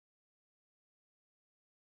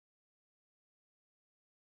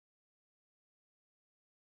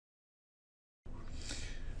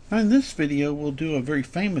In this video we'll do a very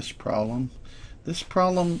famous problem. This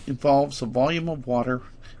problem involves a volume of water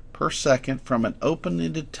per second from an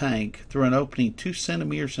open-ended tank through an opening 2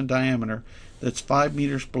 centimeters in diameter that's 5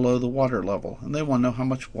 meters below the water level. And they want to know how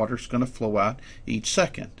much water is going to flow out each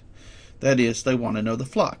second. That is, they want to know the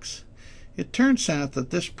flux. It turns out that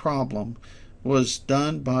this problem was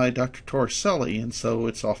done by Dr. Torricelli, and so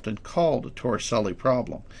it's often called a Torricelli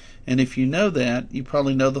problem. And if you know that, you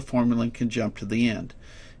probably know the formula and can jump to the end.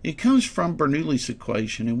 It comes from Bernoulli's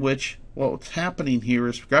equation, in which what's happening here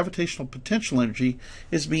is gravitational potential energy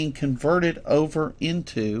is being converted over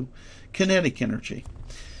into kinetic energy.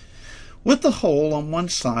 With the hole on one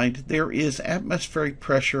side, there is atmospheric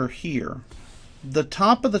pressure here. The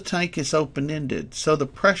top of the tank is open-ended, so the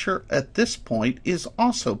pressure at this point is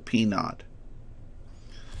also P naught.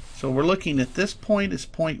 So we're looking at this point as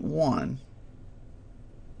point 1,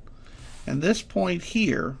 and this point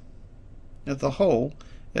here at the hole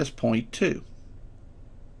as point 2.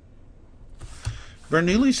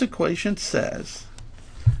 Bernoulli's equation says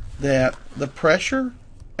that the pressure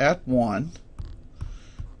at 1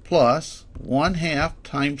 plus 1/2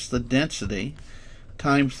 times the density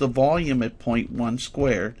times the volume at point 1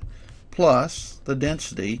 squared plus the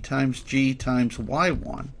density times g times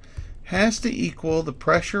y1 has to equal the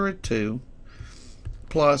pressure at 2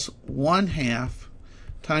 plus 1/2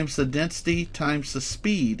 times the density times the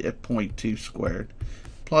speed at point 2 squared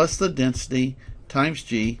plus the density times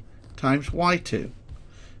g times y2.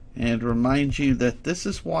 And remind you that this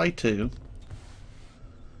is y2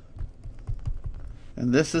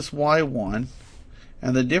 and this is y1,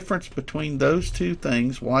 and the difference between those two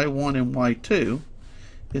things, y1 and y2,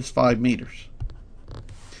 is 5 meters.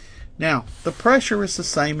 Now, the pressure is the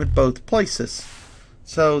same at both places.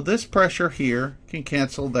 So this pressure here can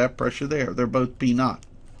cancel that pressure there. They're both P naught.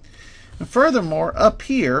 And furthermore, up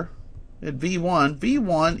here at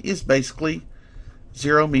V1 is basically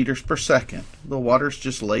 0 meters per second. The water's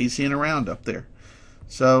just lazying around up there.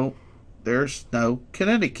 So there's no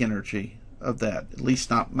kinetic energy of that, at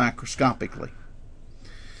least not macroscopically.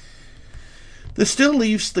 This still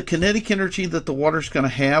leaves the kinetic energy that the water's going to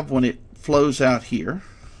have when it flows out here,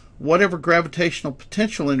 whatever gravitational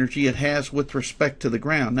potential energy it has with respect to the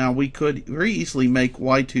ground. Now we could very easily make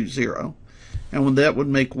y2 0, and that would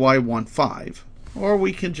make y1 5. Or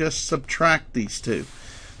we can just subtract these two,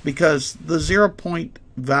 because the 0 point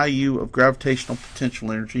value of gravitational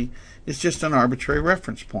potential energy is just an arbitrary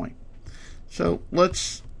reference point. So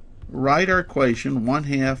let's write our equation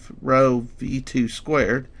 1/2 rho v2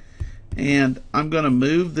 squared, and I'm going to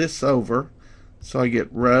move this over so I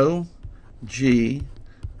get rho g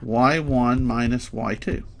y1 minus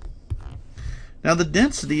y2. Now the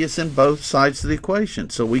density is in both sides of the equation,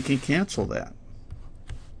 so we can cancel that.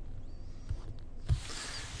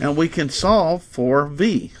 And we can solve for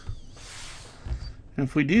v. And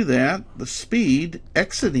if we do that, the speed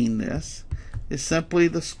exiting this is simply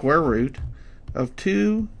the square root of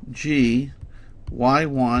 2g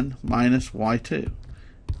y1 minus y2.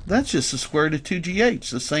 That's just the square root of 2gh,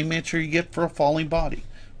 the same answer you get for a falling body.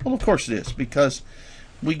 Well, of course it is, because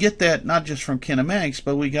we get that not just from kinematics,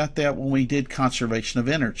 but we got that when we did conservation of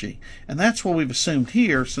energy. And that's what we've assumed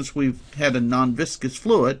here, since we've had a non-viscous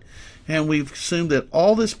fluid, and we've assumed that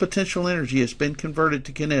all this potential energy has been converted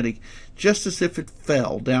to kinetic just as if it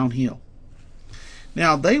fell downhill.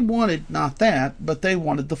 Now they wanted not that, but they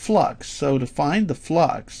wanted the flux. So to find the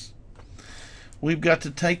flux, we've got to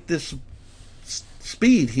take this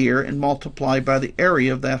speed here and multiply by the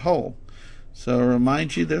area of that hole. So I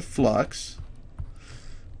remind you that flux,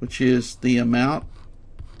 which is the amount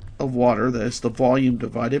of water, that is the volume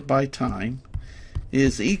divided by time,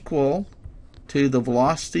 is equal to the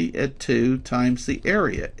velocity at 2 times the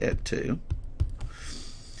area at 2.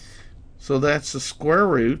 So that's the square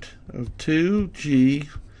root of 2g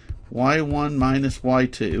y1 minus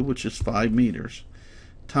y2, which is 5 meters,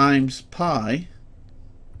 times pi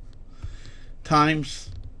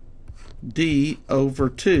times d over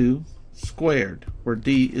 2 squared, where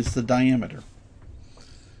d is the diameter.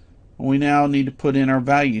 We now need to put in our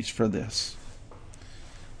values for this.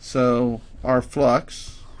 So our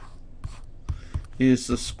flux is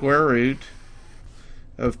the square root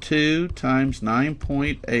of 2 times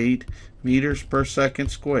 9.8 meters per second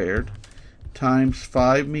squared times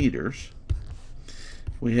 5 meters.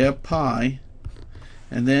 We have pi,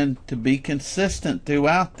 and then to be consistent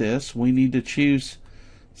throughout this, we need to choose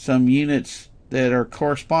some units that are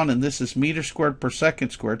corresponding. This is meters squared per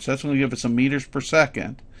second squared, so that's going to give us a meters per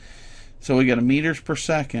second. So we got a meters per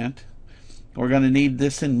second. We're going to need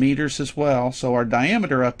this in meters as well. So our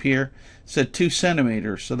diameter up here said 2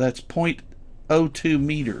 centimeters, so that's 0.02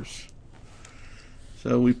 meters.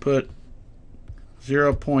 So we put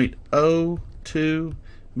 0.02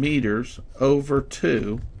 meters over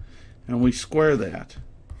 2, and we square that.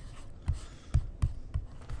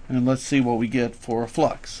 And let's see what we get for a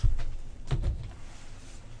flux.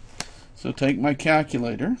 So take my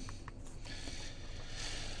calculator,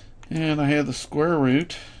 and I have the square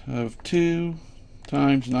root of 2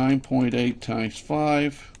 times 9.8 times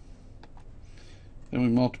 5. Then we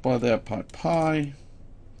multiply that by pi,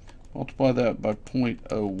 multiply that by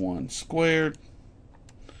 0.01 squared,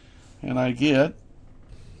 and I get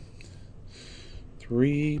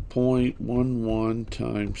 3.11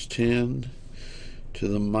 times 10 to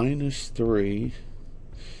the minus 3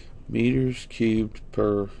 meters cubed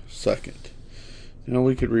per second. Now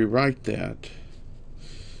we could rewrite that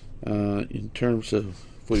in terms of,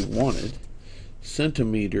 if we wanted,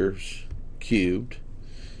 centimeters cubed.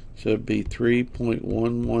 So it'd be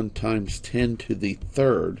 3.11 times 10 to the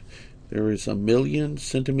third. There is 1,000,000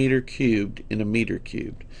 centimeter cubed in a meter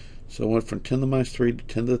cubed. So it went from 10 to the minus 3 to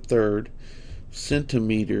 10 to the third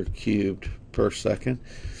centimeter cubed per second.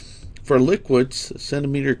 For liquids,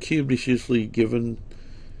 centimeter cubed is usually given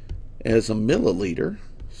as a milliliter.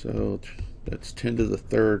 So that's 10 to the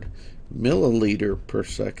third milliliter per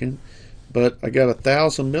second. But I got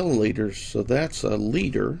 1,000 milliliters, so that's a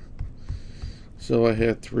liter. So I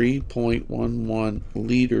had 3.11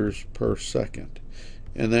 liters per second.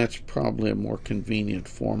 And that's probably a more convenient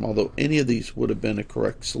form, although any of these would have been a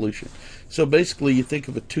correct solution. So basically, you think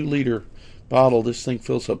of a 2-liter bottle, this thing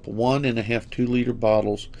fills up 1.5 2-liter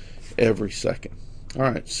bottles every second. All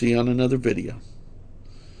right, see you on another video.